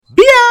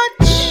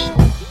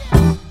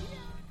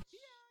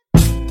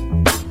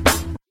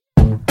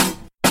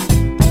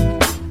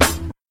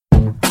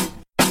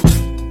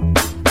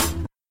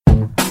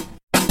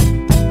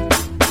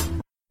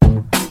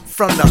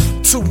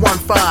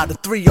215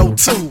 to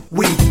 302.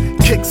 We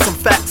kick some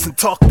facts and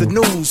talk the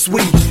news.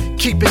 We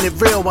keeping it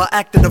real while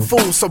acting a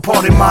fool. So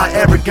pardon my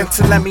arrogance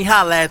and let me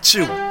holla at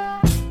you.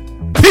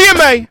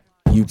 PMA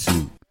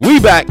YouTube. We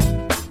back.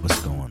 What's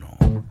going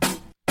on?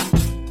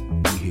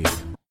 We here.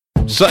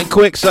 Something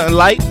quick, something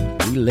light,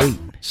 We late.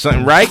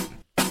 something right.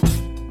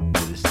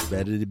 But it's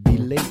better to be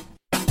late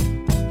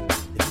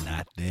than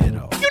not there at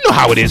all. You know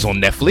how it is on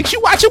Netflix.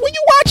 You watch it when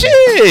you watch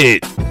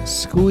it.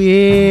 Squid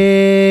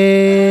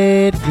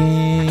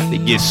Game. They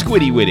get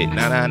squiddy with it.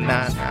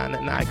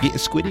 Nah. Getting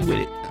squiddy with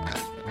it.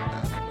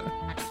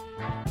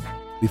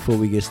 Before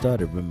we get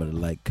started, remember to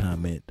like,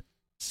 comment,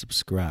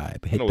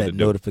 subscribe, hit know what that to do.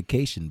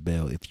 notification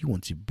bell if you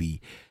want to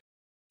be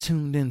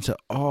tuned into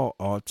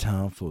all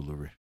time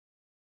foolery.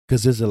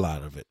 Because there's a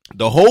lot of it.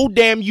 The whole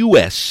damn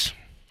U.S.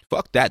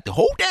 Fuck that. The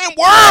whole damn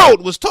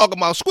world was talking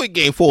about Squid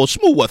Game for a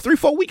smooth,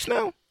 3-4 weeks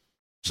now?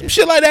 Some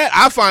shit like that.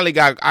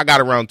 I got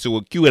around to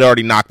it. Q had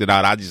already knocked it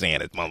out. I just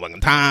ain't had this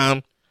motherfucking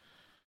time.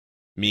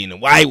 Me and the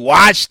wife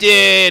watched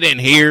it, and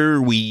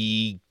here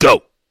we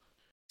go.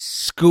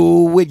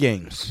 Squid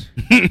Games.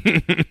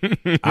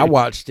 I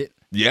watched it,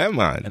 Yeah,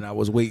 man. and I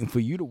was waiting for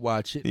you to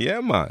watch it.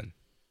 Yeah, man.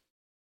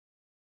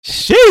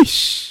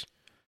 Sheesh.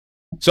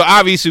 So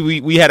obviously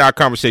we had our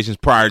conversations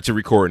prior to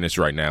recording this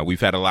right now. We've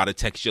had a lot of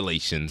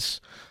textulations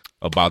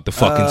about the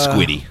fucking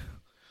Squiddy.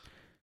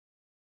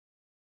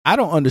 I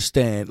don't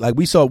understand. Like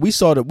we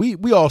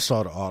all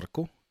saw the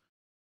article.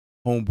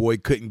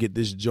 Homeboy couldn't get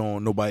this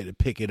joint, nobody to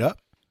pick it up.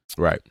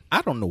 Right.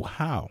 I don't know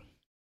how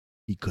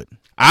he couldn't.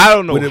 I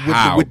don't know with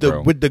how,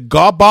 the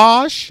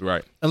garbage.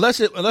 Right. Unless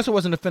it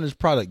wasn't a finished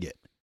product yet.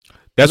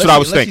 That's Unless what I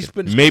was unless he thinking.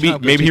 spent some Maybe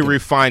time he critiquing.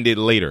 refined it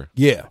later.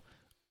 Yeah.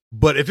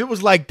 But if it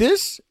was like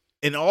this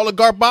and all the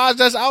garbage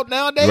that's out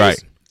nowadays,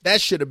 Right. that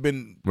should have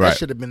been Right.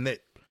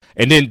 it.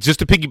 And then just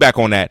to piggyback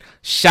on that,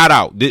 shout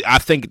out. I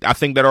think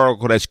that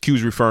article that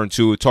Q's referring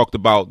to, it talked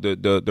about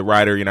the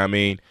writer, you know what I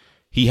mean?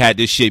 He had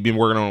this shit been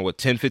working on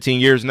 10,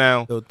 15 years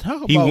now. So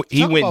He went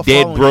about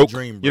dead following broke.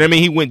 your dream, You know what I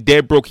mean? He went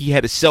dead broke. He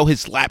had to sell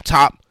his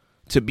laptop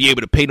to be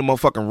able to pay the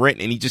motherfucking rent,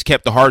 and he just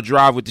kept the hard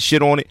drive with the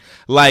shit on it.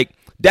 Like,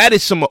 that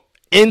is some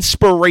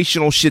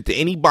inspirational shit to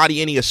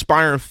anybody, any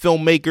aspiring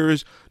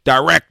filmmakers,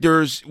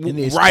 directors,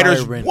 Any writers,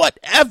 aspiring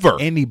whatever.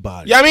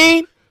 Anybody. You know what I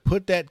mean?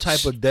 Put that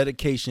type of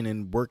dedication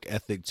and work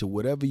ethic to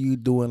whatever you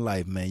do in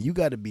life, man. You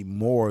got to be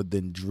more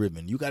than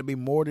driven. You got to be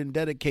more than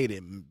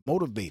dedicated,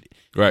 motivated.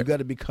 Right. You got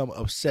to become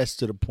obsessed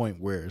to the point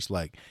where it's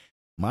like,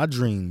 my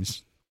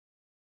dreams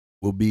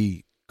will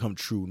come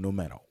true no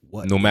matter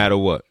what. No matter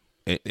what.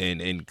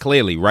 And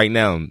clearly, right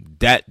now,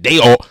 that they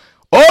all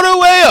the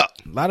way up.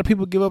 A lot of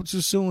people give up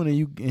too soon,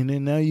 and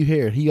then now you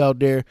hear he out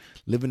there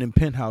living in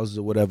penthouses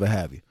or whatever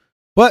have you.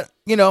 But,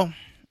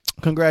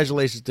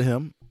 congratulations to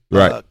him.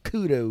 Right.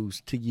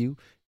 Kudos to you.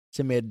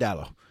 Send me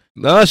 $1.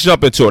 Now let's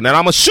jump into it. Now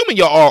I'm assuming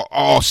y'all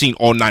all seen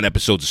all 9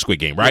 episodes of Squid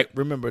Game, right?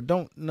 Remember,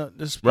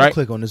 just Right.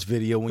 click on this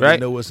video when Right. you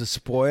know it's a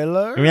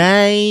spoiler.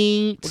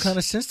 Right. What kind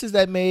of sense does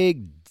that make?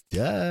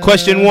 Duh.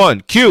 Question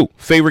 1. Q,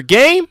 favorite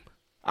game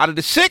out of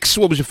the 6?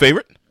 What was your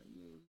favorite?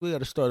 We got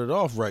to start it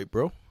off right,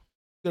 bro.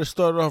 We got to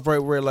start it off right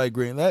where light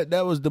green.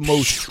 That was the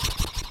most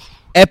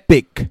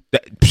epic.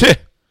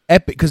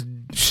 Epic, because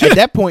at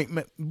that point,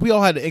 man, we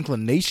all had the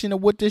inclination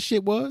of what this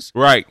shit was.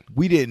 Right.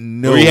 We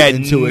didn't know We had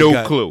until no it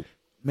got, clue.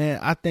 Man,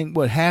 I think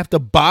half the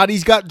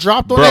bodies got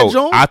dropped on Bro, that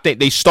joint. I think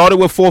they started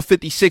with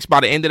 456. By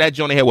the end of that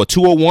joint, they had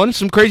 201,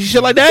 some crazy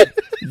shit like that.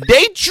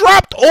 They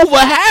dropped over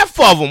half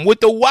of them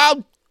with the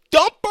wild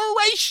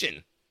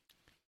dumperation.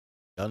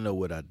 Y'all know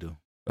what I do.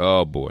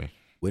 Oh boy,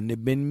 Wouldn't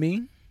have been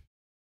me.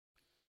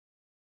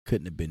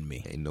 Couldn't have been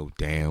me. ain't no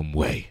damn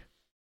way.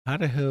 How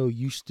the hell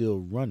you still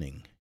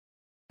running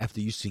after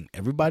you seen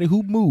everybody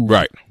who moved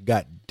Right.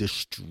 got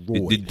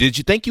destroyed? Did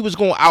you think you was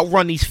going to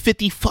outrun these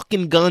 50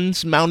 fucking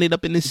guns mounted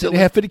up in this Did ceiling?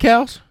 they have 50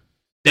 cows?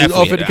 Definitely.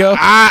 all 50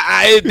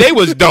 cal? They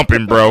was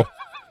dumping, bro.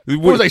 What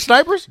was they,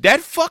 snipers?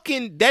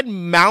 That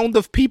mound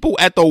of people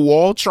at the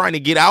wall trying to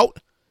get out,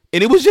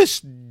 and it was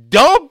just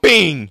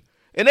dumping,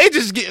 and they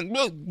just getting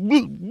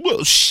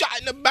shot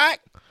in the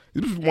back.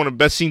 This was one of the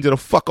best scenes of the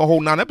fucking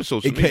whole 9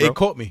 episodes. For me, bro. It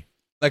caught me.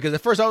 Like, 'cause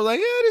at first I was like,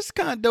 yeah, this is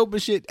kind of dope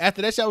and shit.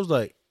 After that shit, I was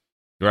like,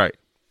 Right.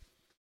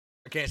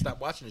 I can't stop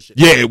watching this shit.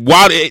 Yeah,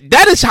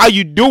 that is how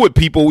you do it,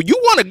 people. You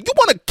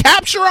want to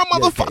capture a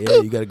motherfucker.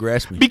 Yeah, you got to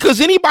grasp me. Because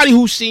anybody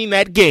who's seen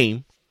that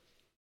game,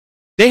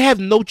 they have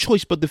no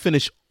choice but to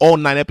finish all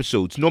 9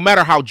 episodes, no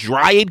matter how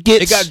dry it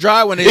gets. It got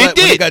dry when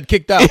they got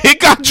kicked out. It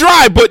got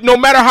dry, but no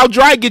matter how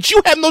dry it gets,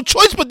 you have no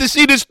choice but to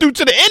see this through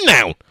to the end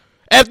now.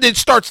 After it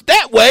starts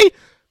that way,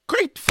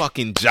 great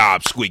fucking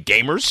job, Squid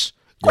Gamers.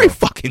 Great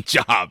fucking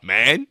job,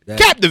 man.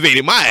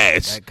 Captivated my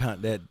ass.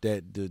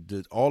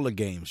 The all the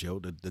games, yo.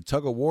 The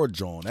tug of war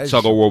drawn. Tug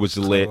of war was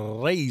lit.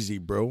 Crazy,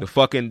 bro.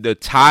 The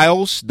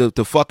tiles,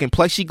 the fucking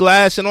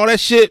plexiglass and all that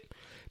shit.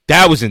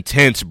 That was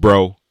intense,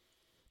 bro.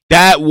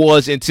 That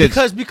was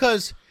intense.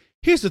 Because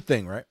here's the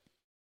thing, right?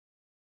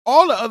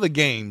 All the other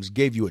games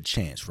gave you a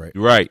chance, right?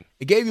 Right.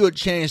 It gave you a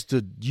chance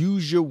to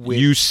use your wit,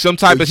 Use some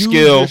type of use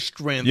skill. your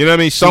strength. You know what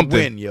I mean? Something.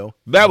 To win, yo.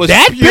 That was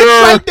that pure,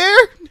 bitch right there.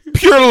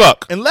 pure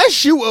luck.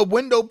 Unless you a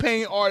window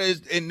pane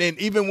artist, and then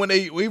even when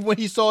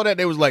he saw that,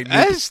 they was like,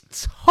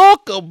 Let's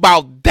talk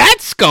about that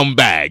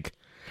scumbag.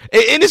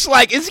 And it's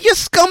like, is he a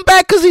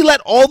scumbag because he let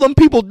all them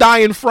people die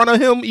in front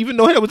of him, even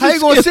though it was how you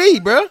gonna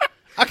see, bro?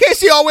 I can't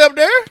see all the way up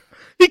there.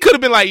 He could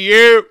have been like,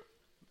 yeah,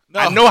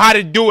 I know how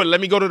to do it. Let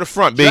me go to the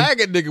front, B.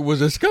 Dragon nigga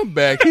was a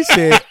scumbag. He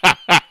said,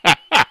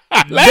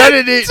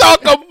 Let's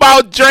talk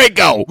about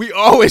Draco. We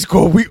all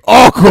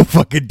gonna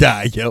fucking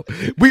die, yo.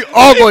 We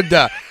all gonna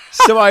die.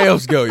 Somebody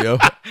else go, yo.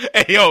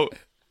 Hey, yo,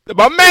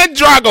 my man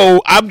Drago,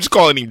 I'm just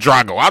calling him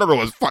Drago. I don't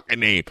know his fucking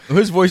name.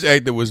 His voice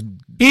actor was...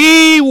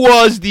 He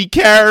was the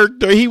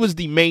character. He was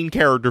the main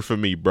character for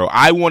me, bro.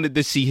 I wanted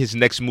to see his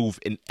next move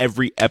in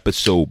every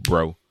episode,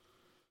 bro.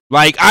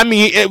 Like, I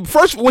mean,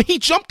 first, when he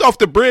jumped off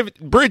the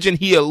bridge and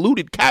he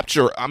eluded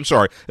kill.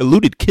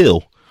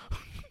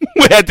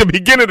 At the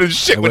beginning of the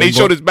shit when they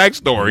showed his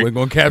backstory. We're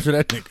gonna capture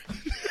that nigga.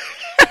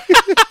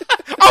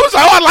 I was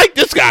like, oh, I like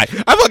this guy.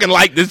 I fucking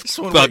like this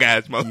thug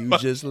ass motherfucker. You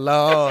just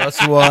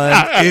lost one.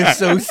 It's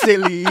so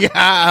silly.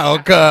 How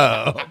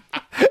come?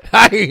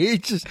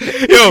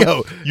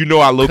 Yo, you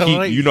know how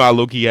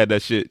low-key had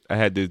that shit. I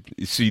had to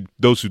see,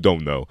 those who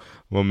don't know,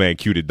 my man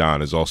Q the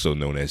Don is also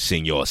known as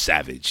Senor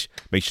Savage.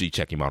 Make sure you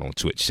check him out on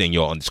Twitch,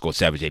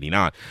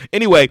 Senor_Savage89.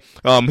 Anyway,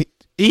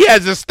 he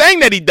has this thing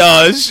that he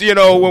does, you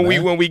know, when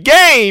we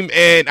game,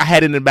 and I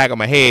had it in the back of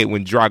my head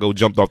when Drago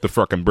jumped off the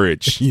fucking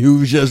bridge.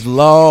 You just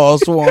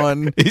lost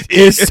one.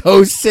 It's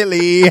so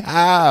silly.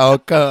 How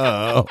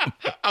come?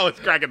 I was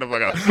cracking the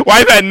fuck up.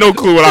 Wife had no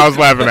clue what I was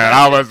laughing at.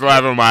 I was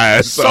laughing my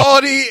ass off.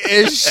 Salty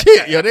as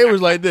shit. Yo, they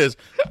was like this.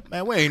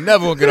 Man, we ain't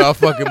never gonna get our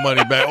fucking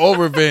money back. All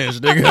revenge,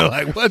 nigga.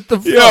 Like, what the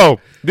fuck? Yo,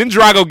 then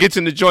Drago gets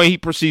in the joint. He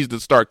proceeds to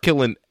start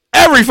killing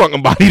every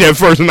fucking body that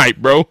first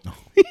night, bro.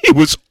 He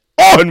was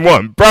on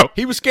one, bro.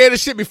 He was scared of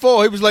shit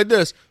before. He was like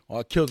this. Oh,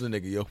 I killed the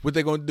nigga, yo. What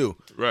they gonna do?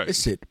 Right. It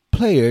said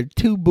player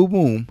 2 boom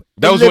boom.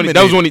 That was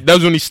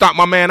when he stopped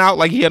my man out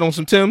like he had on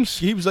some Timbs.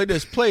 He was like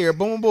this, player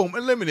boom boom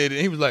eliminated.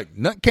 And he was like,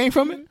 nothing came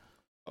from it.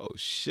 Oh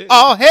shit.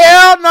 Oh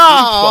hell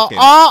no.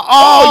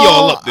 All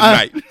y'all up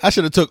tonight. I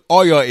should have took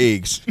all your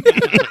eggs.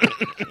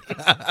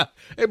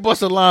 They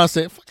busted a line and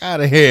said, "Fuck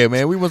out of here,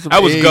 man. We want some."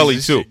 That was eggs gully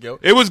and too. shit, yo.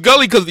 It was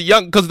gully because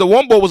the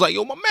one boy was like,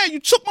 "Yo, my man, you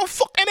took my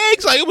fucking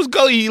eggs." Like it was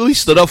gully. He at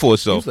least stood up for He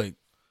himself. was like,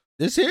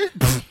 "This here?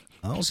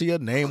 I don't see your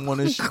name on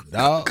this shit,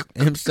 dog." You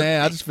know what I'm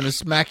saying? I just finna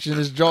smack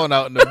his joint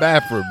out in the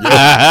bathroom, yo.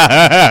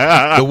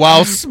 The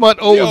wild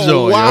smut old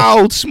joint.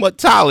 Wild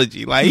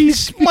smutology. Like he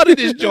smutted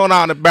his joint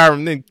out in the bathroom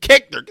and then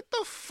kicked her. Get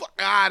the fuck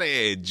out of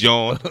here,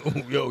 John.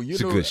 Yo, It's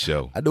a good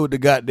show. I know what the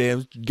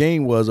goddamn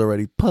game was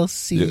already.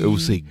 Pussy. Yeah, it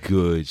was a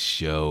good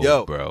show,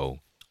 Yo, bro.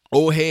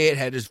 Old head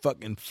had us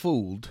fucking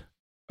fooled.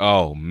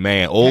 Oh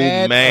man, old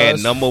Had man,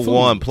 us number fooled.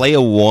 one,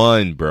 player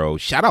one, bro.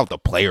 Shout out to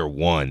player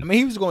one. I mean,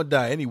 he was gonna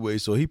die anyway,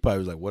 so he probably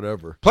was like,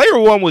 whatever. Player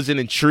one was an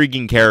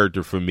intriguing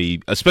character for me,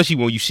 especially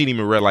when you seen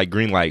him in Red Light,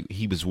 Green Light.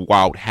 He was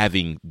wild,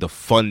 having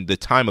the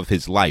time of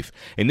his life.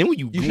 And then when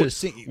you get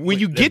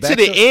to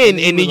the end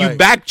and then you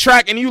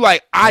backtrack and you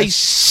like, I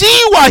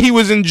see why he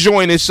was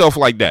enjoying himself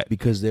like that.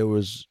 Because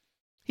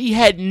He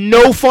had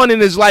no fun in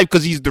his life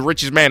because he's the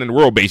richest man in the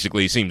world,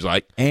 basically, it seems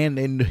like. and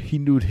they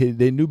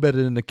knew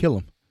better than to kill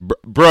him.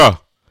 Bruh,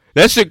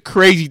 that's a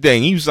crazy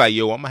thing. He was like,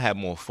 yo, I'm going to have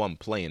more fun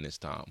playing this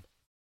time.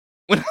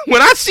 When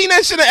I seen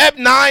that shit at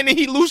F9 and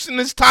he loosened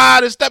his tie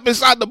and step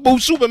inside the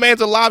booth, Superman's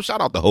alive. Shout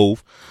out to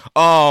Hove.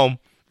 That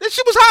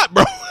shit was hot,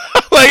 bro.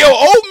 Like, yo,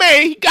 old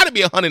man, he got to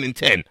be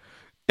 110.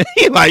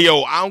 He like,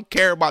 yo, I don't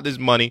care about this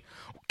money.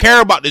 I don't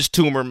care about this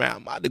tumor, man.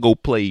 I'm about to go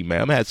play,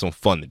 man. I'm going to have some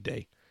fun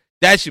today.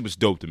 That shit was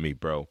dope to me,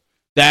 bro.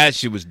 That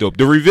shit was dope.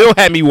 The reveal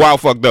had me wild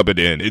fucked up at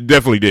the end. It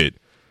definitely did.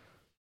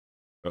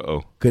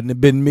 Uh-oh. Couldn't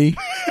have been me.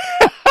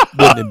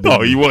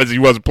 He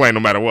wasn't playing no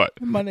matter what.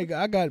 My nigga,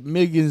 I got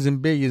millions and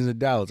billions of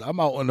dollars. I'm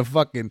out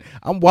on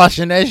I'm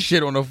watching that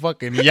shit on a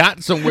fucking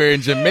yacht somewhere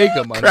in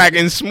Jamaica, my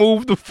Cracking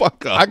smooth the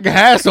fuck up. I can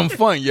have some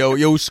fun, yo.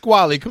 Yo,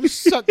 Squally, come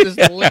suck this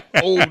limp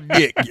old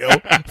dick, yo.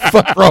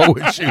 Fuck wrong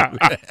with you?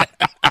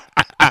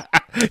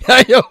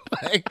 Yo,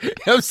 like, you know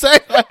what I'm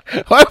saying?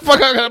 Like, why the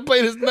fuck I gotta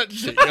play this nut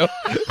shit, yo?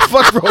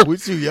 Fuck wrong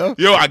with you, yo?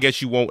 Yo, I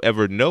guess you won't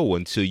ever know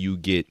until you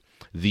get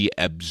the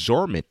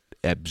absorbent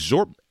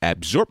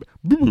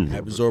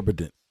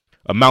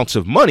amounts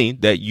of money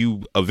that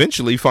you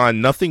eventually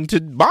find nothing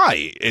to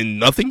buy and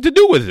nothing to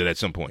do with it at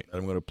some point.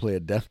 I'm gonna play a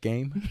death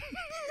game.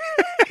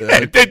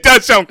 It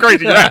does sound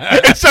crazy,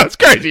 right? It sounds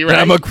crazy, right?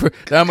 That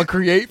I'm gonna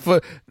create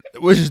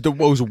which is the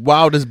most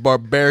wildest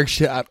barbaric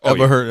shit I've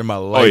ever heard in my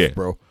life,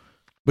 bro.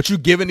 But you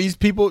giving these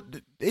people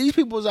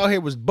out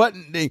here was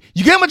you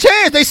give them a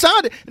chance, they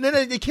signed it, and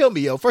then they kill me,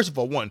 yo. First of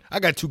all,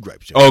 I got two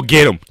gripes, yo. Oh,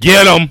 get him.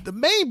 The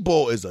main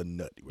bull is a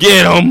nut.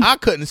 Get him. I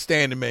couldn't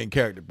stand the main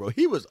character, bro.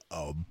 He was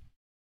a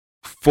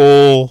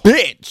full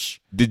bitch,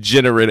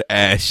 degenerate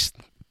ass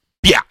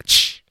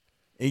bitch.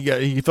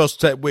 He felt some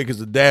type of way because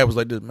the dad was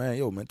like this, man.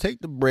 Yo, man,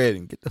 take the bread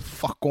and get the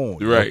fuck on.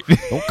 Yo. Right.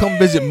 Don't come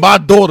visit my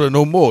daughter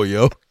no more,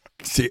 yo.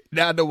 See,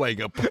 now I know why you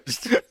got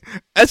punched.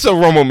 That's a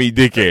rum on me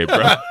dickhead,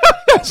 bro.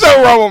 That's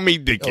a rum on me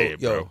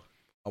dickhead, bro.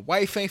 My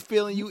wife ain't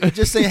feeling you. It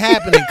just ain't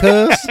happening,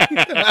 cuz.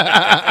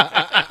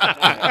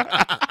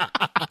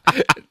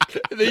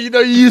 And then,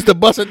 you used to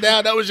bust it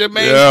down. That was your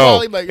main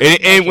call. Like,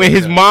 and when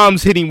his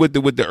mom's hitting with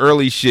the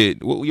early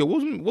shit, what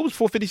was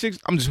 456?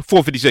 I'm just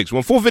 456.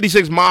 When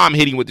 456 mom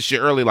hitting with the shit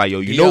early, like, yo,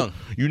 you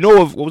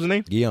know of what was the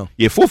name? Guillaume.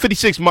 Yeah,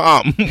 456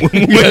 mom.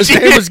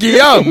 It was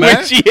Guillaume, man.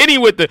 When she hitting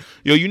with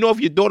you know,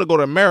 if your daughter go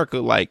to America,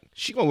 like,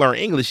 she gonna learn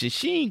English and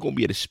she ain't gonna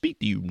be able to speak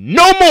to you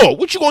no more.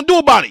 What you gonna do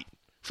about it?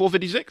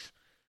 456.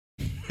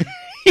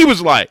 He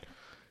was like,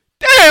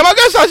 damn, I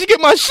guess I should get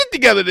my shit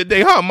together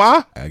today, huh,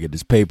 ma? I get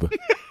this paper.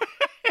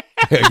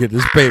 Get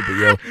this paper,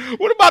 yo.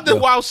 What about the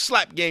wild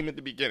slap game at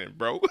the beginning,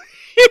 bro?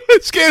 He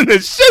was getting the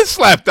shit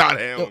slapped out of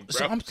him, bro.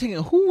 So I'm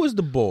thinking, who was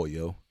the boy,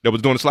 yo? That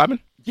was doing the slapping?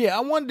 Yeah, I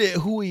wonder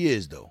who he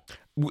is, though.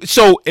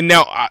 So, and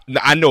now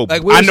I know.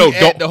 Like, where was he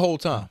at the whole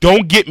time?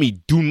 Don't get me.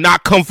 Do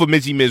not come for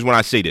Mizzy Miz when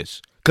I say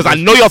this. Because I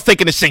know y'all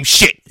thinking the same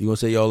shit. You gonna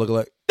say y'all look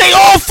alike? They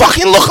all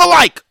fucking look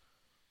alike.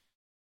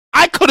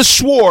 I could have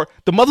swore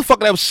the motherfucker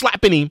that was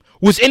slapping him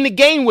was in the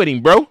game with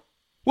him, bro.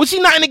 Was he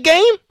not in the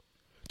game?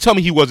 Tell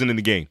me he wasn't in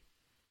the game.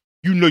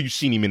 You know you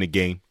seen him in the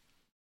game.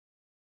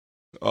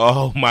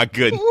 Oh, my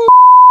goodness.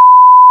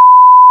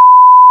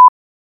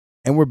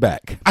 And we're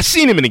back. I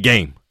seen him in the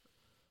game.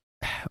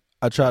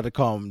 I tried to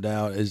calm him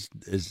down. Is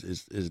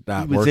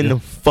not He was working. in the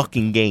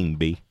fucking game,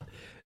 B.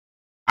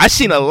 I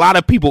seen a lot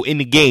of people in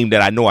the game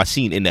that I know I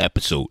seen in the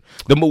episode.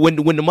 When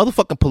the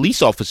motherfucking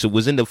police officer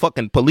was in the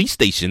fucking police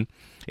station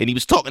and he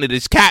was talking to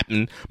this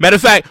captain. Matter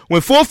of fact,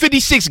 when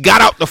 456 got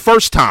out the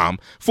first time,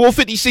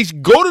 456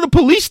 go to the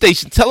police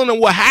station telling them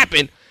what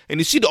happened, and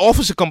you see the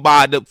officer come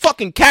by, the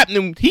fucking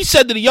captain, he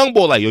said to the young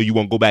boy, like, yo, you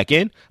want to go back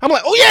in? I'm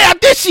like, oh yeah, I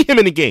did see him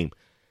in the game.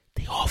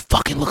 They all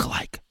fucking look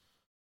alike.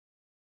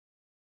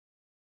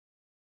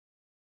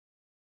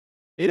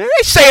 They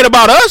say it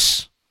about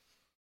us.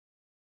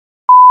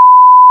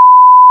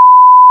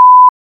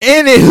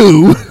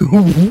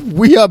 Anywho,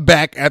 we are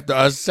back after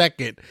our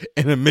second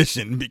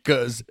intermission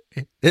because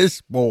this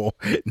boy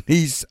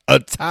needs a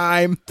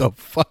time the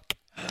fuck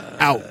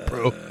out,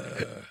 bro.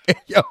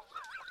 Yo,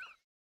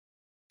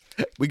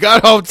 we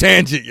got off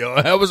tangent, yo.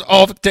 That was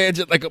off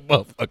tangent like a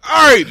motherfucker.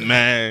 All right,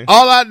 man.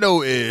 All I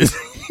know is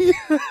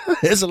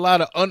there's a lot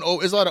of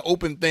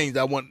open things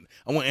I want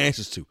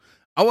answers to.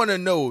 I want to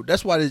know.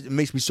 That's why it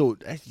makes me so.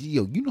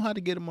 Yo, you know how to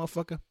get a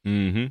motherfucker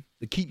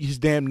to keep his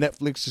damn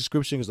Netflix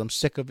subscription because I'm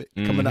sick of it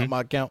coming out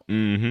my account.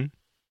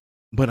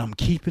 But I'm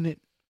keeping it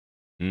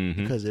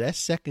because that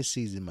second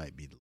season might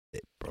be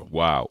lit, bro.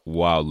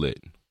 Wow, lit.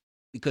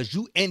 Because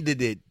you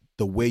ended it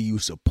the way you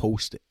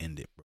supposed to end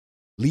it, bro.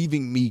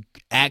 Leaving me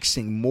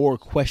asking more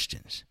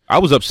questions. I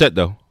was upset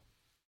though.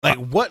 Like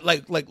what?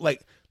 Like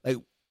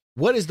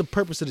what is the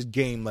purpose of this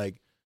game? Like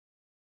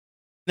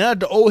now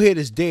that the old head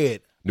is dead.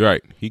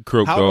 Right, he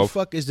croaked off. How the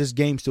fuck is this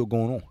game still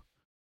going on?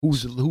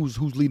 Who's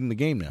leading the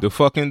game now?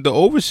 The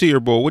overseer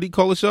boy. What do you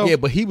call himself? Yeah,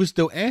 but he was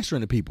still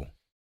answering to people.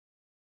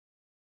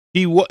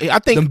 I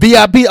think the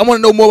VIP. I want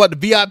to know more about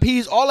the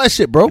VIPs, all that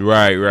shit, bro.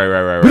 Right.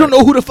 We don't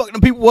know who the fuck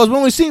them people was. We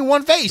only seen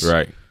one face.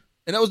 Right.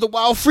 And that was the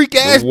wild freak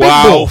ass big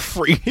wild boy.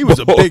 Freak. He was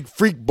a big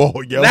freak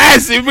boy, yo.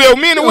 Nasty, Bill.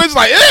 Me and the Wiz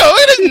like, ew,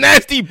 it is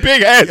nasty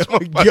big ass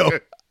motherfucker. Yo,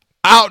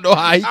 I don't know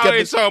how he kept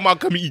it. Talking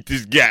about come eat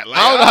this guy. Like,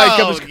 I don't know how he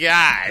kept his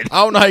God.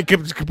 I don't know how he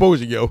kept his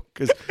composure, yo.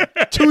 Because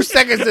 2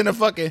 seconds in the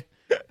fucking,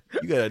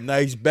 you got a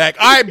nice back.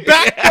 All right,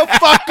 back the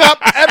fuck up,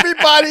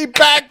 everybody.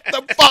 Back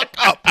the fuck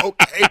up,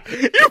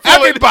 okay?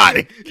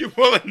 Everybody. You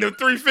pulling the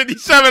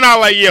 357 out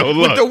like, yo,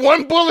 look. With the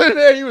one bullet in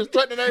there, he was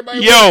threatening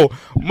everybody. Yo,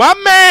 my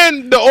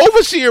man, the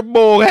overseer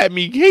boy had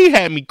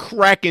me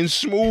cracking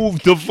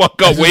smooth the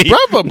fuck up. His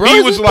brother, bro.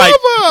 He was like,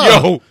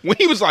 yo, when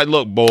he was like,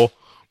 look, boy.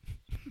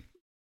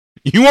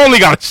 You only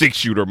got a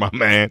 6-shooter, my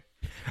man.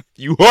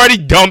 You already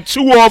dumped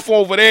 2 off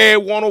over there,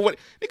 1 over.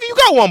 Nigga, you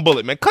got 1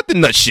 bullet, man. Cut the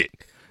nut shit.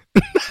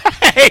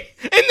 Hey,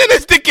 and then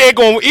this dickhead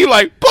going, he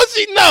like,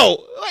 pussy,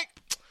 no. Like,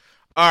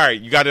 all right,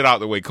 you got it out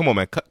the way. Come on,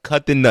 man.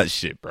 Cut the nut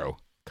shit, bro.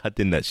 Cut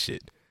the nut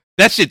shit.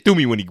 That shit threw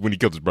me when he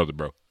killed his brother,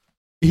 bro.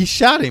 He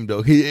shot him though.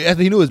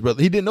 After he knew his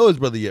brother. He didn't know his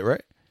brother yet,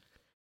 right?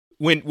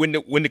 When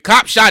the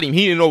cop shot him,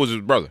 he didn't know it was his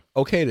brother.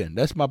 Okay, then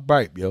that's my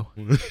gripe, yo.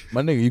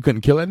 My nigga, you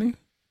couldn't kill that nigga.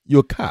 You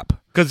a cop?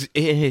 Because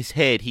in his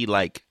head, he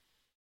don't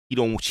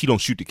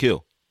shoot to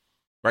kill,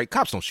 right?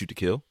 Cops don't shoot to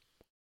kill,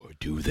 or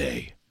do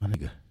they? My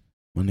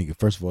nigga.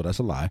 First of all, that's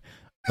a lie.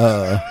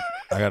 I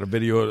got a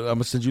video. I'm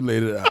gonna send you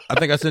later. I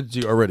think I sent it to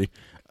you already.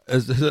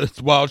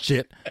 It's wild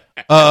shit.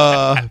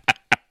 That's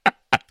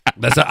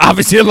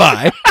obviously a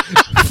lie.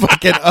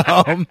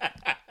 Fucking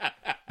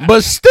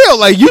but still,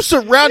 like you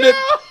surrounded.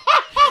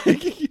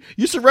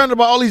 You surrounded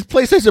by all these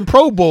PlayStation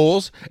Pro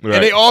Bowls, right,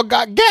 and they all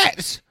got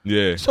gats.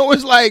 Yeah. So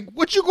it's like,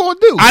 what you gonna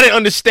do? I didn't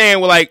understand.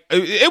 Well, like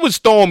it was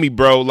throwing me,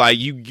 bro. Like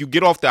you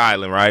get off the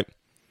island, right?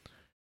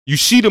 You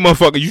see the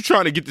motherfucker. You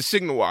trying to get the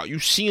signal out. You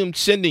see him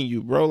sending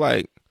you, bro.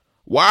 Like,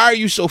 why are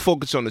you so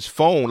focused on his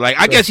phone? Like,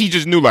 I guess he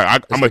just knew,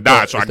 like, I'm gonna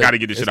die, so I gotta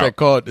get this shit out.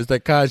 It's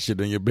that COD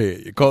shit in your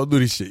bed. Your Call of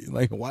Duty shit.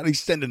 Like, why they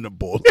sending the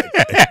ball like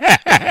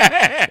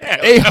that?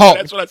 Hey, Hulk.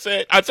 That's what I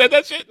said. I said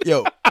that shit.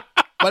 Yo,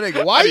 My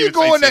nigga, why you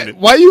going that?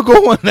 Why you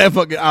go on that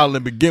fucking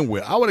island to begin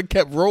with? I would have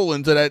kept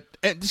rolling to that.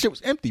 And this shit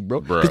was empty,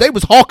 bro. Because they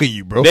was hawking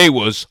you, bro. They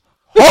was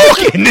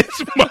hawking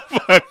this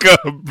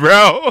motherfucker,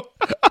 bro.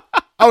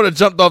 I would have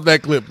jumped off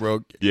that cliff, bro.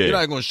 Yeah. You're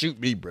not gonna shoot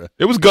me, bro.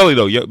 It was Gully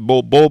though. Yeah,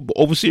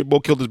 Overseer Bo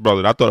killed his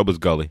brother. I thought it was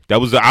Gully.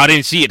 That was. I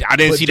didn't see it. I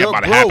didn't see that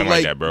about to happen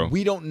like that, bro.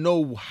 We don't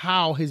know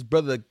how his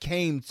brother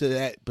came to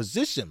that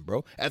position,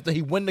 bro. After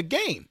he won the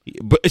game.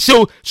 But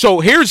so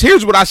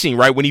here's what I seen.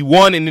 Right when he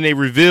won and then they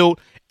revealed,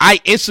 I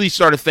instantly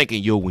started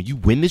thinking, yo, when you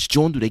win this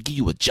joint, do they give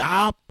you a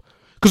job?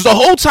 Because the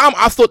whole time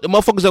I thought the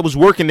motherfuckers that was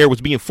working there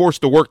was being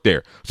forced to work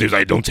there. So he was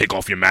like, don't take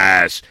off your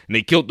mask. And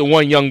they killed the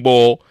one young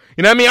bull.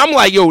 You know what I mean? I'm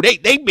like, yo,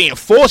 they being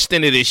forced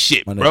into this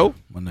shit, bro.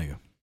 My nigga.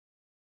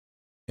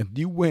 If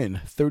you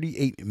win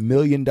 $38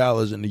 million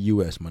in the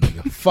U.S., my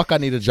nigga, fuck, I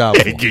need a job.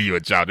 They give you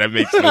a job. That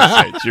makes no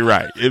sense. You're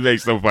right. It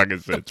makes no fucking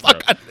sense, bro.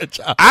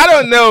 I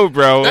don't know,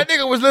 bro. That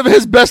nigga was living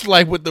his best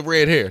life with the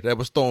red hair. That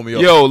was throwing me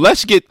off. Yo,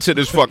 let's get to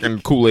this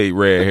fucking Kool-Aid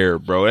red hair,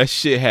 bro. That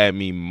shit had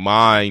me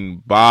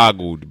mind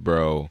boggled,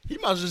 bro. He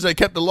might as well say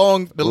kept the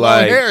long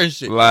hair and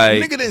shit.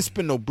 Like, nigga didn't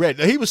spend no bread.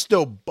 He was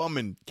still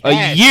bumming cash.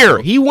 A year.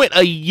 Bro. He went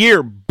a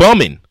year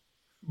bumming.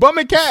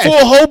 Bumming cash. Full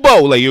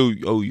hobo. Like, yo,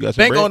 you got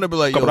some Bank bread? on to be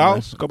like, couple yo,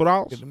 dollars? Couple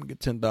dollars? Let me get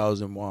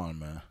 10,000 won,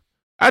 man.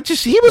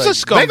 He was like, a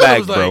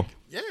scumbag, bro. Like,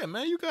 yeah,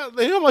 man, you got,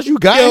 how much you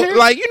got here?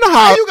 Like, you know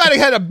how you got to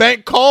have a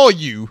bank call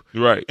you.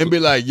 Right. And be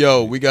like,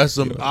 yo, we got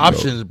some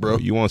options, bro.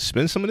 You want to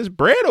spend some of this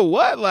bread or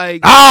what?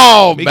 Like,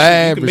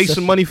 man. You can make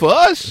some money for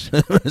us.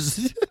 Bro, Bro, you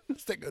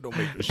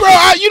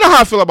know how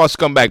I feel about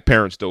scumbag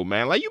parents, though,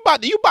 man. Like, you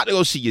about to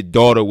go see your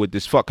daughter with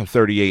this fucking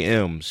 38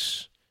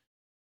 M's.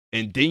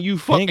 And then you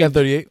fucking. He ain't got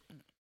 38.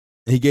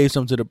 He gave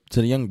some to the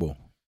young boy.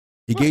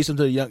 He gave some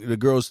to the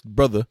girl's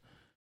brother.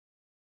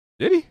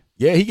 Did he?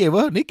 Yeah, he gave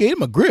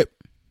him a grip.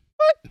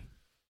 What?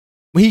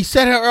 When he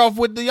set her off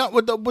with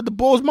the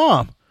bull's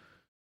mom.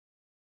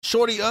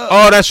 Shorty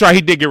Oh, that's right.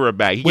 He did give her a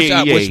bag. He which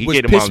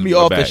gave pissed me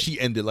off that she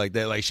ended like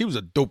that. Like, she was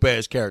a dope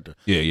ass character.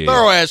 Yeah.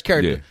 Thorough ass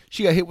character. Yeah.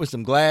 She got hit with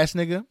some glass,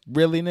 nigga.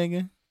 Really,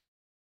 nigga?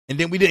 And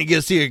then we didn't get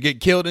to see her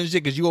get killed and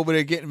shit because you over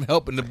there getting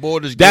help and the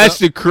borders. That's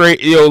the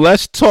crazy. Yo,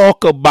 let's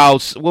talk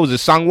about, what was it,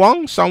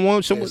 Sangwon?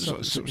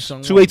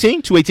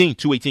 218?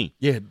 218.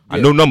 Yeah. I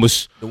know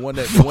numbers. The one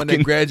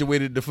that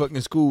graduated the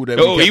fucking school.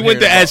 He went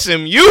to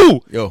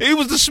SMU. Yo. He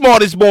was the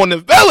smartest boy in the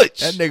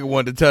village. That nigga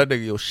wanted to tell that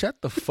nigga, yo,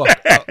 shut the fuck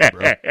up,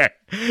 bro.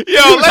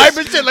 Yo,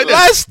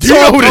 let's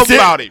talk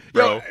about it,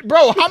 bro. Yo,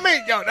 bro, how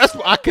many? Yo, that's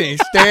what I can't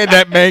stand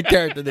that main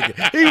character,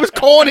 nigga. He was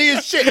corny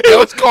as shit. He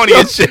was corny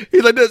as shit.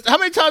 He's like this. How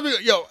many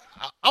times? Yo,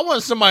 I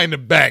want somebody in the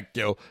back,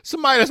 yo.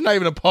 Somebody that's not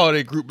even a part of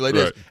their group like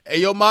this.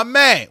 Hey, yo, my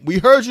man, we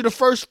heard you the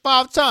first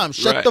 5 times.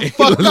 Shut the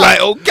fuck up.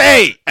 Like,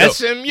 okay, yo,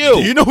 SMU.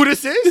 Do you know who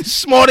this is?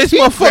 Smartest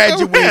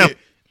motherfucker around.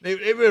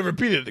 They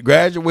repeated it.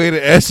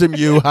 Graduated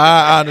SMU,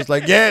 high honors.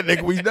 Like, yeah,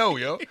 nigga, we know,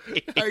 yo.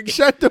 Like,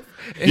 shut the.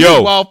 And yo,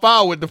 he wild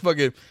foul with the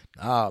fucking.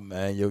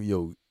 Man,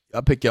 yo.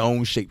 I pick your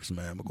own shapes,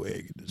 man. I'm gonna go ahead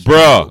and get this.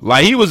 Bro,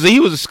 like he was a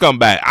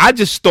scumbag. I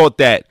just thought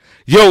that,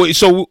 yo.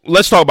 So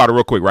let's talk about it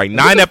real quick, right?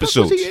 9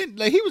 episodes.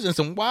 He was in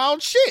some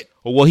wild shit.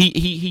 Well,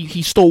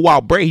 he stole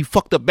wild bread. He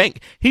fucked up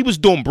bank. He was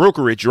doing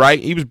brokerage, right?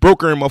 He was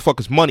brokering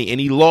motherfuckers' money, and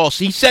he lost.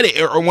 He said it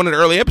in one of the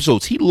early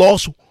episodes. He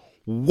lost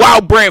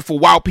wild bread for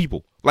wild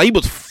people. Like, he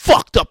was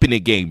fucked up in the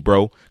game,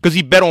 bro, because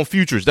he bet on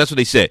futures. That's what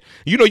they said.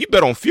 You know, you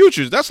bet on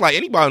futures. That's like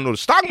anybody know the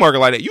stock market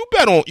like that. You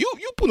bet on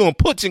you put on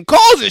puts and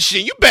calls and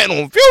shit. You bet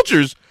on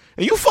futures,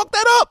 and you fuck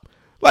that up.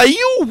 Like,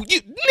 you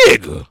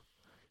nigga.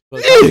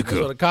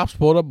 So the cops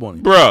pulled up on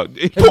him, bro.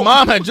 His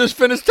mom had just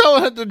finished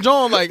telling her to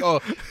John, like, oh,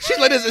 she's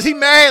like this. Is he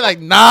married? Like,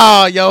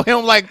 nah, yo, he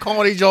don't like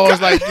corny Jones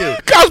like you.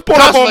 Cops pulled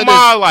up on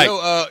mine, like,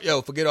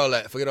 yo, forget all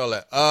that.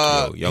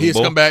 He's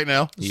come back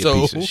now. He a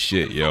piece of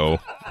shit, yo.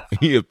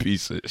 He a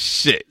piece of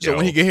shit. So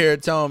when he get here,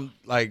 tell him,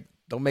 like,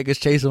 don't make us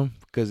chase him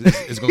because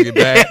it's gonna get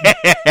bad.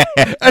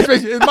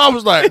 His mom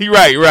was like,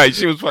 right.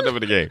 She was fucked up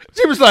in the game.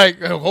 She was like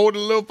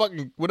holding a little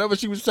fucking whatever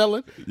she was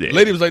selling. Yeah.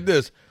 Lady was like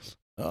this.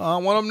 I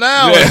want him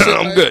now. Yeah,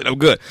 I'm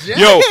good. Damn.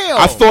 Yo,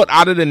 I thought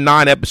out of the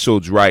 9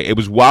 episodes, right, it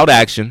was wild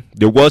action.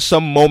 There was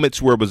some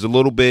moments where it was a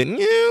little bit, a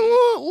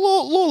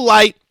little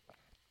light.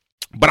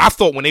 But I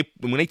thought when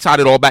they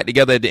tied it all back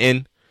together at the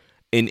end,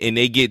 and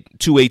they get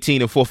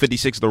 218 and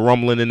 456, the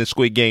rumbling in the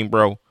Squid Game,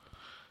 bro.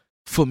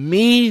 For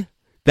me,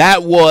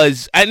 that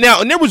was, and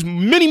there was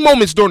many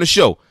moments during the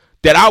show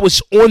that I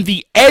was on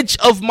the edge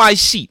of my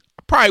seat.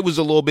 Probably was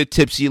a little bit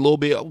tipsy, a little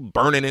bit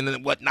burning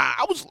and whatnot.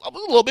 I was a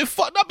little bit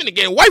fucked up in the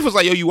game. Wife was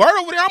like, yo, you are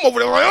over there? I'm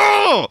over there like,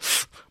 oh.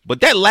 But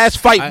that last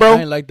fight, bro. I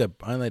ain't like that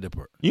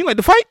part. You didn't like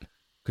the fight?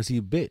 Because he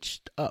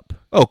bitched up.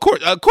 Oh,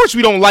 of course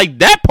we don't like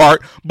that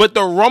part. But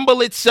the rumble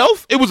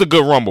itself, it was a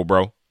good rumble,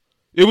 bro.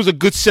 It was a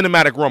good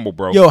cinematic rumble,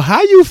 bro. Yo,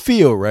 how you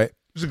feel, right? It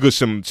was a good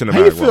cinematic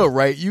How you feel, rumble.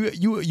 right?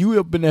 You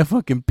up in that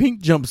fucking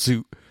pink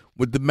jumpsuit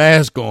with the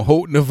mask on,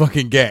 holding the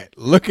fucking gat,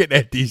 looking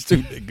at these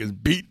two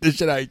niggas beat the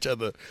shit out of each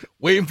other,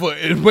 waiting for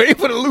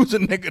the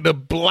losing nigga to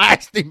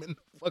blast him in the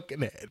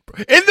fucking head,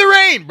 bro. In the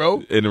rain,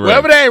 bro. In the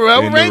rain.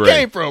 Wherever rain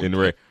came from. In the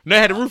rain. And they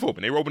had the roof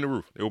open. They opened the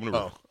roof. They opened the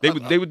roof.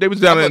 Oh. They was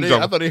down in the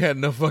jungle. I thought they had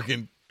enough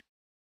fucking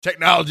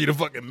technology to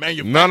fucking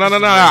manufacture.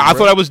 No. I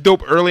thought that was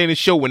dope early in the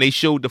show when they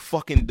showed the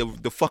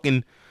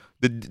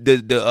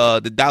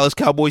Dallas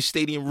Cowboys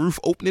stadium roof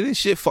opening and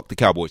shit. Fuck the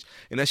Cowboys.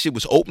 And that shit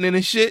was opening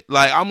and shit.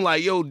 Like, I'm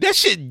like, yo, that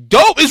shit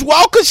dope. It's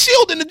well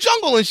concealed in the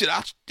jungle and shit.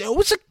 It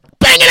was a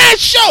banging ass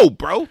show,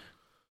 bro.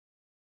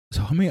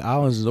 So how many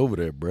islands is over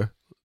there, bro?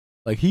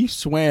 Like, he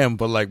swam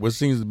for like what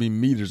seems to be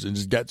meters and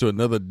just got to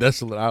another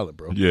desolate island,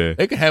 bro. Yeah.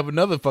 They could have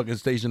another fucking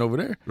station over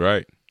there.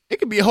 Right. It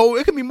could be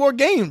more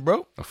games,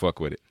 bro. I fuck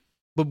with it.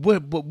 But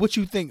what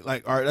you think?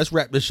 Like, all right, let's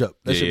wrap this up.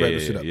 Let's wrap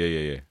this shit up.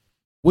 Yeah.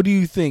 What do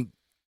you think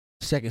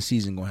second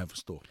season gonna have in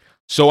store?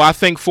 So I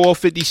think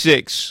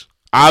 456.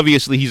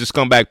 Obviously, he's a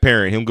scumbag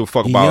parent. He don't give a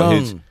fuck about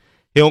his.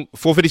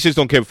 456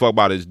 don't give a fuck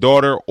about his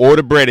daughter or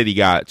the bread that he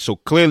got. So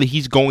clearly,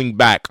 he's going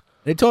back.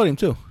 They told him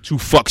to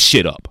fuck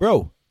shit up,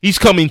 bro. He's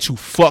coming to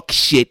fuck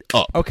shit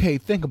up. Okay,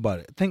 think about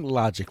it. Think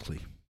logically,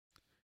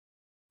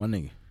 my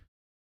nigga.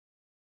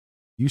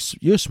 He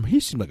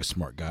seemed like a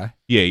smart guy.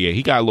 Yeah.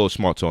 He got a little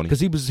smart, Tony. Because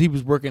he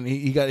was working.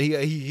 He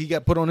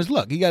got put on his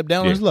luck. He got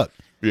down on his luck.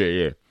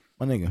 Yeah.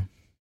 My nigga,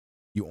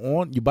 you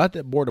about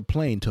to board a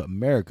plane to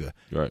America,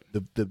 right?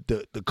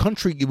 The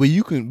country where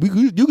you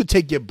could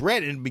take your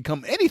bread and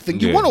become anything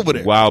you want over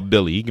there. Wild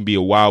Billy, he can be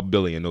a wild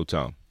Billy in no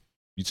time.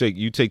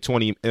 You take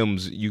 20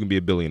 M's, you can be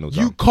a Billy in no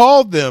time. You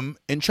call them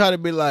and try to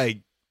be like,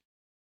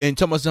 and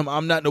tell myself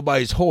I'm not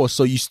nobody's horse,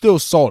 so you still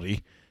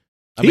salty.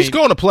 He's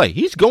going to play.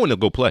 He's going to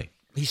go play.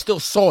 He's still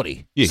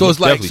salty. Yeah, so it's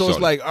like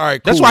all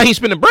right, cool. That's why he's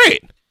spending bread.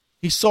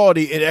 He's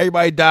salty, and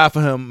everybody died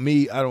for him.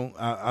 Me,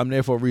 I'm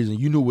there for a reason.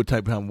 You knew what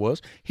type of time it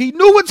was. He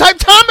knew what type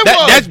of time it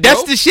was.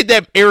 That's the shit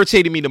that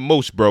irritated me the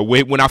most, bro.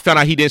 When I found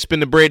out he didn't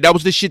spend the bread, that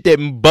was the shit that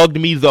bugged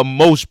me the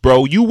most,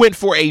 bro. You went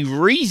for a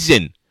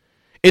reason.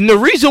 And the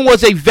reason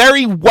was a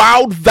very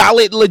wild,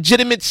 valid,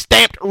 legitimate,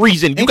 stamped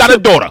reason. You got a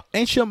daughter.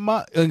 Ain't your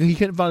mom? He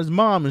couldn't find his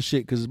mom and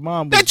shit because his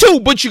mom. That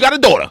too, but you got a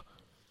daughter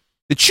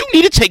that you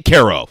need to take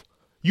care of.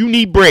 You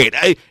need bread.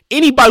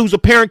 Anybody who's a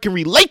parent can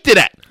relate to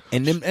that.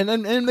 And them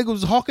niggas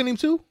was hawking him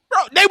too, bro.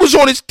 They was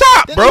on his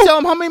top, Didn't bro. They tell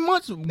him how many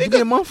months?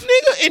 Nigga, a month,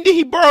 nigga. And then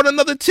he borrowed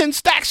another 10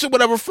 stacks or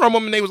whatever from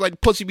him, and they was like,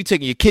 "Pussy, be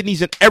taking your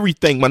kidneys and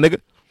everything, my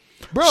nigga."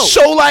 Bro,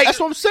 so like that's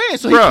what I'm saying.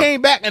 So he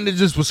came back and it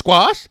just was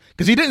squashed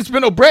because he didn't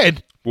spend no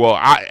bread. Well,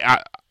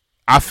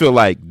 I feel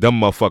like them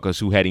motherfuckers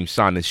who had him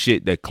sign the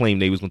shit that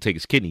claimed they was gonna take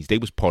his kidneys, they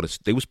was part of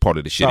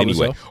the shit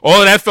anyway. So. All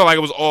of that felt like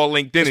it was all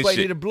linked in That's and why shit.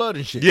 he needed blood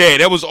and shit. Yeah,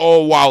 that was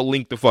all wild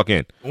linked the fuck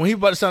in. When he was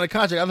about to sign a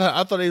contract,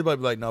 I thought they was about to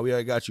be like, "No, we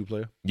already got you,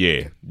 player."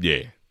 Yeah.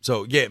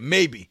 So yeah,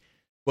 maybe,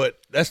 but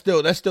that's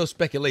still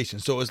speculation.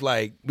 So it's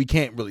like we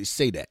can't really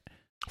say that.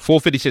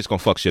 456 gonna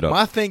fuck shit up.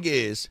 My thing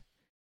is,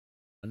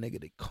 a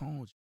nigga they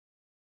called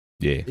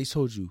you. Yeah, they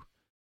told you,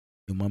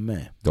 "You're my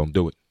man. Don't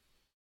do it.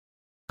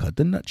 Cut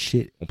the nut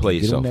shit. Don't play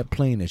get yourself. on that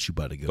plane that you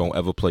about to get. Don't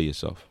ever play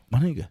yourself, my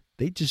nigga."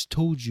 They just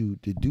told you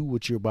to do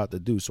what you're about to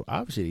do, so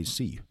obviously they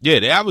see you. Yeah,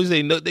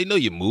 they know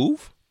you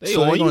move. They're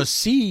gonna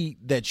see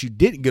that you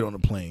didn't get on the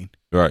plane,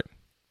 right?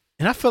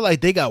 And I feel like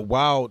they got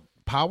wild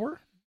power.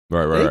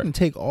 Right. They can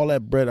take all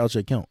that bread out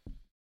your account.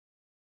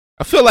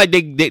 I feel like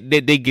they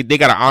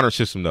got an honor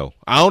system though.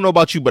 I don't know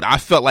about you, but I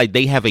felt like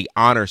they have an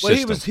honor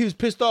system. He was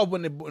pissed off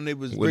when they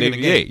was bringing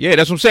the game. Yeah,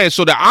 that's what I'm saying.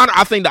 So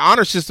I think the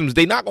honor systems,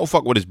 they not gonna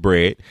fuck with his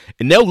bread,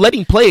 and they'll let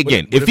him play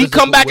again. If he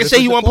come back and say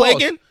he want to play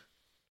again,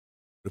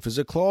 if there's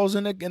a clause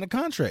in the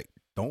contract,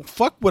 don't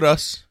fuck with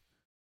us,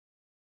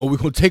 or we're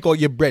gonna take all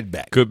your bread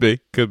back. Could be,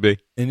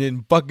 and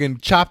then fucking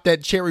chop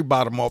that cherry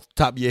bottom off the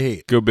top of your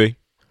head. Could be,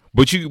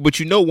 but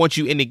you know, once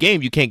you in the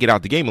game, you can't get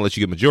out the game unless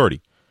you get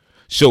majority.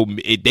 So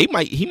he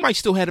might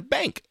still have a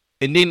bank,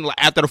 and then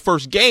after the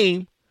first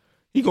game,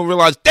 he gonna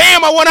realize,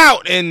 damn, I went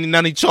out, and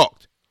then he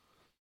chalked.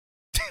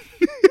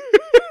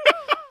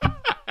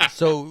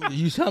 So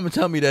you tell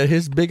me that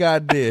his big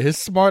idea, his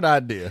smart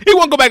idea, he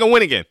won't go back and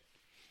win again.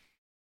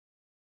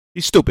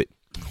 He's stupid.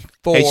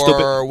 For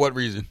stupid. What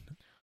reason?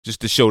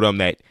 Just to show them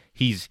that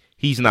he's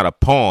not a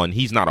pawn,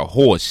 he's not a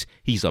horse,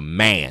 he's a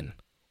man.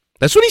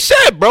 That's what he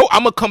said, bro.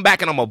 I'm gonna come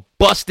back and I'm gonna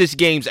bust this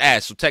game's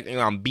ass. So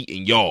technically, I'm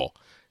beating y'all.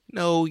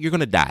 No, you're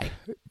gonna die.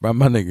 My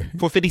nigga.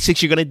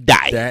 456, you're gonna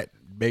die. That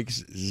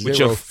makes zero. With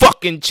your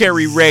fucking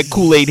cherry red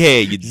Kool-Aid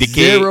head, you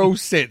dickhead. 0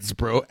 cents,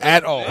 bro,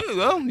 at all.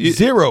 Well,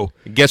 zero.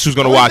 Guess who's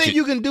gonna watch it? The only thing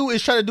you can do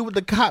is try to do what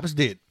the cop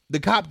did,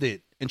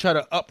 and try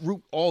to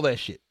uproot all that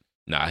shit.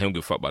 Nah, he don't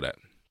give a fuck about that.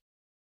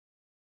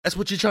 That's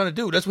what you're trying to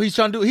do. That's what he's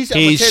trying to do. He said,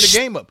 I'm going to tear the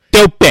game up.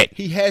 Stupid.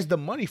 He has the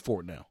money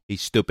for it now.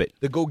 He's stupid.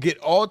 To go get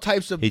all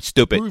types of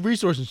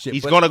resources and shit.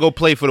 He's going to go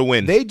play for the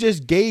win. They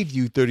just gave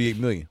you $38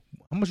 million.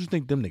 How much you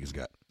think them niggas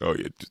got? Oh,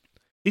 yeah.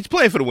 He's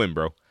playing for the win,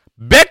 bro.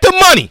 Bet the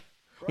money.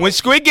 Bro. When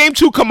Squid Game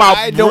 2 come out,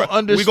 I don't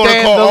understand we're going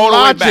to call the all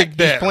logic the way back.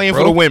 there, he's playing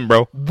bro. for the win,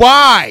 bro.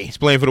 Why? He's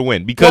playing for the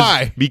win.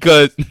 Why?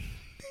 Because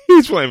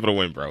he's playing for the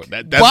win, bro.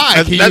 Why?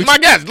 That's my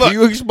guess. Look, can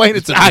you explain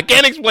it to me? I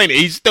can't explain it.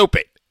 He's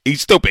stupid.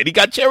 He's stupid. He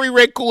got cherry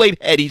red Kool-Aid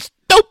head. He's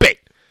stupid.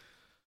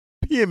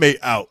 PMA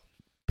out.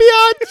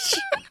 biatch.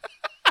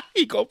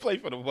 He gonna play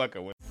for the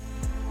fucking win.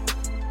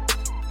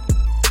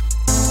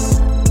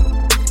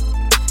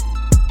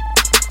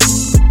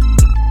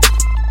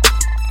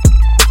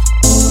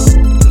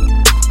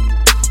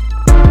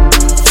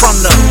 From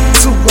the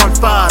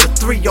 215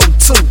 to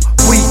 302,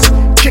 we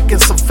kicking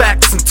some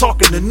facts and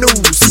talking the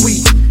news.